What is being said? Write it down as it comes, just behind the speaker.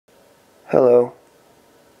Hello.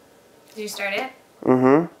 Did you start it?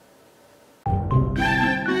 Mm-hmm.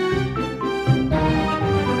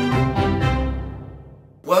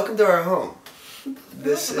 Welcome to our home.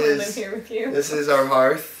 This is our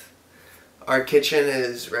hearth. Our kitchen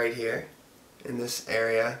is right here in this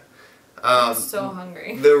area. I'm so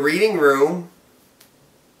hungry. The reading room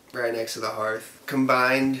right next to the hearth.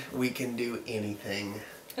 Combined, we can do anything.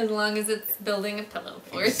 As long as it's building a pillow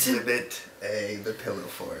fort. Exhibit A, the pillow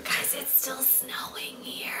fort. Guys, it's still snowing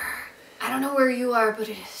here. I don't know where you are, but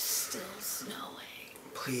it is still snowing.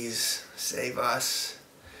 Please save us.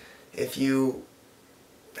 If you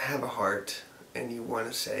have a heart and you want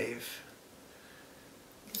to save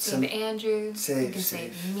Andrew. You can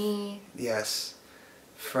save me. Yes.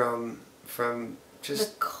 From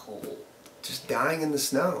just the cold. Just dying in the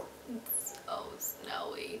snow. It's so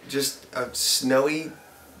snowy. Just a snowy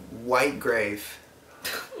white grave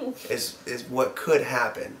is what could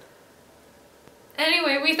happen.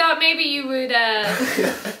 Anyway, we thought maybe you would I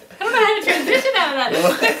don't know how to transition out of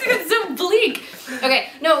that. It's so bleak. Okay,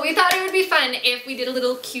 no, we thought it would be fun if we did a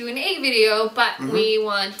little Q&A video, but we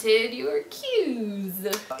wanted your cues.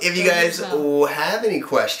 If you guys have any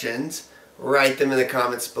questions, write them in the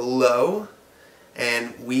comments below,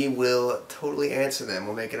 and we will totally answer them.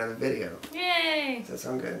 We'll make another video. Yay! Does that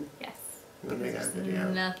sound good? Yes. We'll make another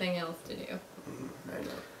video. Nothing else to do. I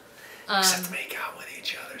know. Except make out with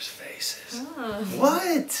each other's faces. Oh.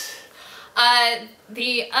 What?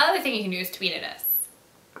 The other thing you can do is tweet at us.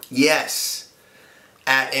 Yes.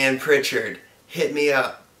 At Ann Pritchard. Hit me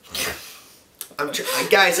up.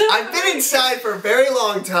 Guys, I've been inside for a very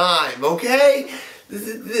long time, okay?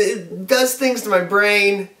 It does things to my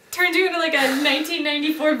brain. Turned you into like a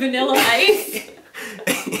 1994 Vanilla Ice.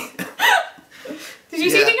 Did you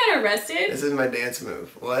see he got arrested? This is my dance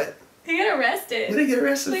move. What? He got arrested. What did he get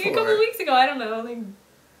arrested like for? Like a couple weeks ago. I don't know. Like,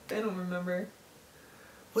 I don't remember.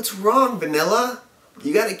 What's wrong, Vanilla?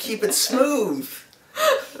 You gotta keep it smooth.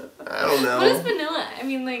 I don't know. What is vanilla? I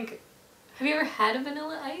mean, like, have you ever had a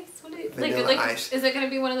Vanilla Ice? What is Vanilla Ice. Is it gonna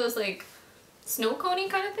be one of those like snow cone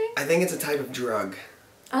kind of things? I think it's a type of drug.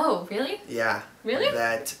 Oh, really? Yeah. Really?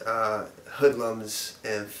 That hoodlums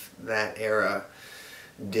of that era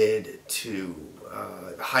did to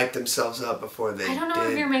hype themselves up before they did. I don't know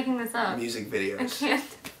if you're making this up. Music videos. I can't.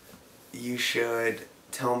 You should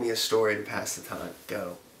tell me a story to pass the time.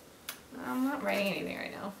 Go. I'm not writing anything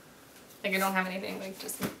right now. Like, I don't have anything, like,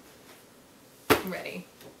 just ready.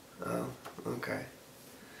 Oh, okay.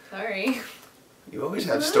 Sorry. You always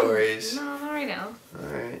have stories. No, not right now.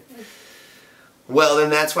 Alright. Well, then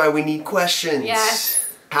that's why we need questions. Yes.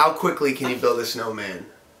 How quickly can you build a snowman?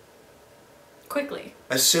 Quickly.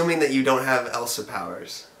 Assuming that you don't have Elsa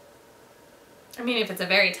powers. I mean, if it's a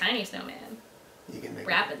very tiny snowman. You can make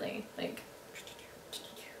rapidly. Like.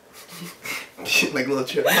 Like a little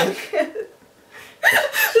chipmunk?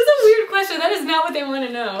 This is a weird question. That is not what they want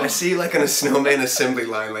to know. I see like on a snowman assembly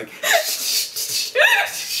line, like.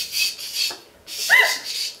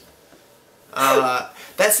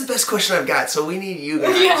 That's the best question I've got, so we need you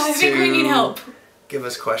guys yeah, I think we need help. Give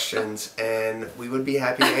us questions, and we would be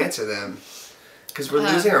happy to answer them. Because we're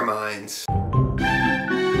losing our minds.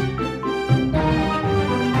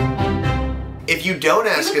 If you don't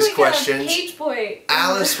ask us questions, Page boy.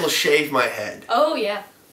 Alice will shave my head. Oh, yeah.